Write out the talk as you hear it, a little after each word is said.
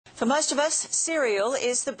For most of us, cereal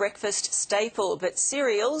is the breakfast staple, but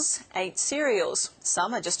cereals ain't cereals.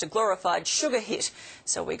 Some are just a glorified sugar hit.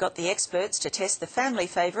 So we got the experts to test the family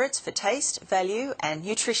favourites for taste, value and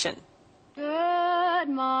nutrition. Good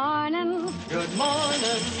morning. Good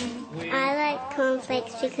morning. I like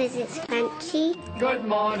cornflakes because it's crunchy. Good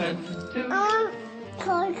morning.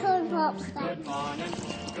 Cocoa Pops. Good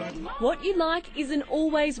morning. What you like isn't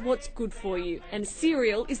always what's good for you, and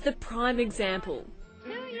cereal is the prime example.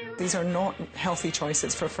 These are not healthy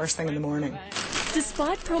choices for first thing in the morning.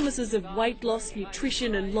 Despite promises of weight loss,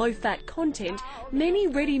 nutrition and low-fat content, many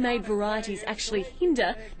ready-made varieties actually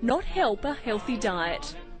hinder, not help, a healthy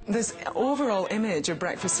diet. This overall image of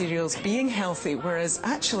breakfast cereals being healthy, whereas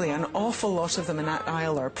actually an awful lot of them in that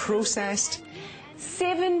aisle are processed.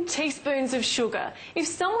 7 teaspoons of sugar. If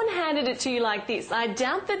someone handed it to you like this, I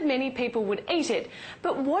doubt that many people would eat it.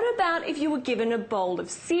 But what about if you were given a bowl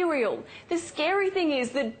of cereal? The scary thing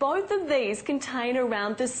is that both of these contain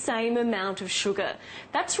around the same amount of sugar.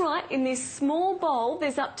 That's right, in this small bowl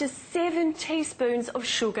there's up to 7 teaspoons of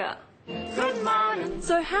sugar. Good morning.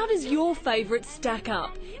 So how does your favourite stack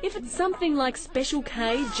up? If it's something like Special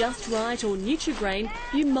K, Just Right or Nutrigrain,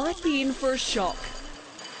 you might be in for a shock.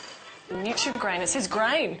 Nutrigrain, it says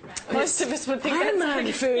grain. Most of us would think that's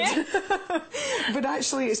man food. Yeah. But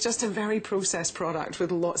actually it's just a very processed product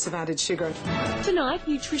with lots of added sugar. Tonight,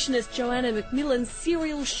 nutritionist Joanna McMillan's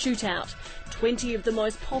cereal shootout. 20 of the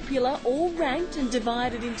most popular, all ranked and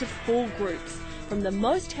divided into 4 groups, from the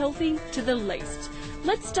most healthy to the least.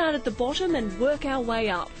 Let's start at the bottom and work our way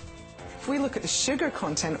up. If we look at the sugar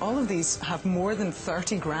content, all of these have more than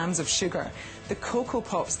 30 grams of sugar. The Cocoa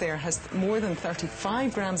Pops there has more than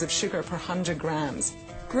 35 grams of sugar per 100 grams.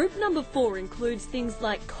 Group number 4 includes things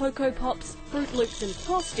like Cocoa Pops, Fruit Loops and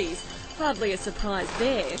Frosties. Hardly a surprise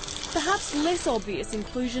there. Perhaps less obvious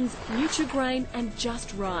inclusions Nutrigrain and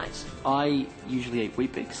Just Right. I usually eat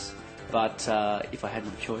Wheat Bix, but if I had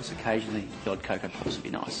my choice, occasionally the odd Cocoa Pops would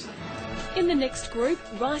be nice. In the next group,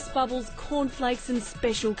 Rice Bubbles, Cornflakes and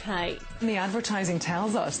Special K. And the advertising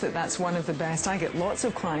tells us that that's one of the best. I get lots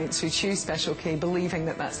of clients who choose Special K believing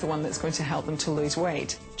that that's the one that's going to help them to lose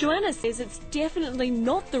weight. Joanna says it's definitely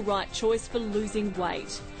not the right choice for losing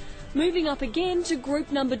weight. Moving up again to group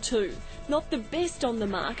number 2. Not the best on the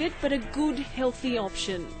market, but a good, healthy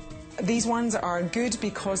option. These ones are good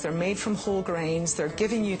because they're made from whole grains. They're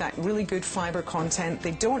giving you that really good fibre content.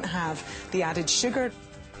 They don't have the added sugar.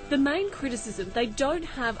 The main criticism, they don't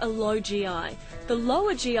have a low GI. The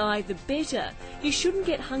lower GI, the better. You shouldn't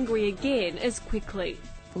get hungry again as quickly.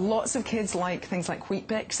 Lots of kids like things like Wheat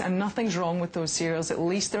Bix, and nothing's wrong with those cereals. At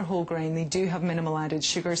least they're whole grain. They do have minimal added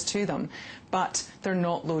sugars to them, but they're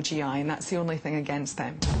not low GI, and that's the only thing against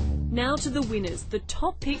them. Now to the winners, the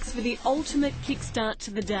top picks for the ultimate kickstart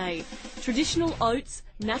to the day. Traditional oats,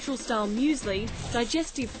 natural style muesli,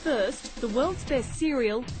 digestive first, the world's best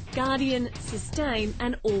cereal, Guardian, Sustain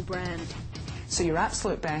and All Brand. So your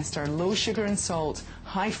absolute best are low sugar and salt,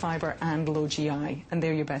 high fibre and low GI, and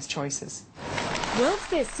they're your best choices. World's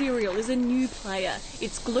Best Cereal is a new player.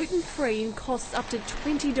 It's gluten-free and costs up to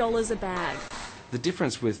 $20 a bag. The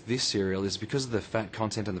difference with this cereal is because of the fat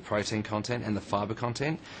content and the protein content and the fibre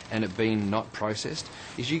content, and it being not processed,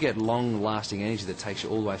 is you get long-lasting energy that takes you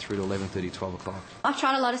all the way through to 11:30, 12 o'clock. I've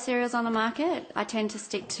tried a lot of cereals on the market. I tend to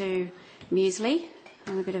stick to muesli.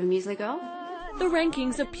 I'm a bit of a muesli girl. The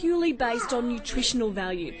rankings are purely based on nutritional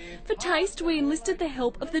value. For taste, we enlisted the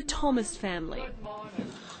help of the Thomas family.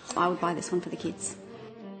 I would buy this one for the kids.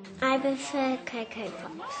 I prefer Cocoa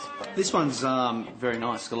Pops. This one's very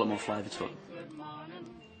nice, it's got a lot more flavour to it.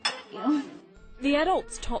 The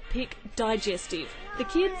adults' top pick, digestive. The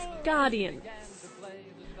kids, Guardian.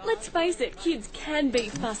 Let's face it, kids can be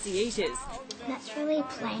fussy eaters. That's really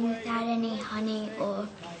plain without any honey or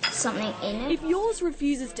something in it. If yours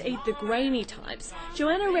refuses to eat the grainy types,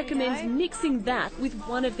 Joanna recommends mixing that with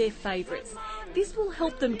one of their favourites. This will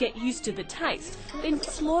help them get used to the taste, then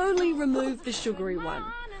slowly remove the sugary one.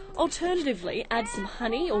 Alternatively, add some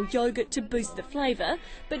honey or yogurt to boost the flavour,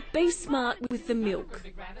 but be smart with the milk.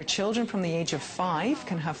 Children from the age of 5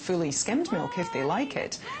 can have fully skimmed milk if they like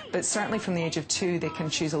it, but certainly from the age of 2 they can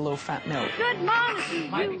choose a low-fat milk. Good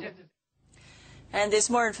morning! And there's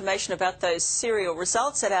more information about those cereal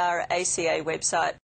results at our ACA website.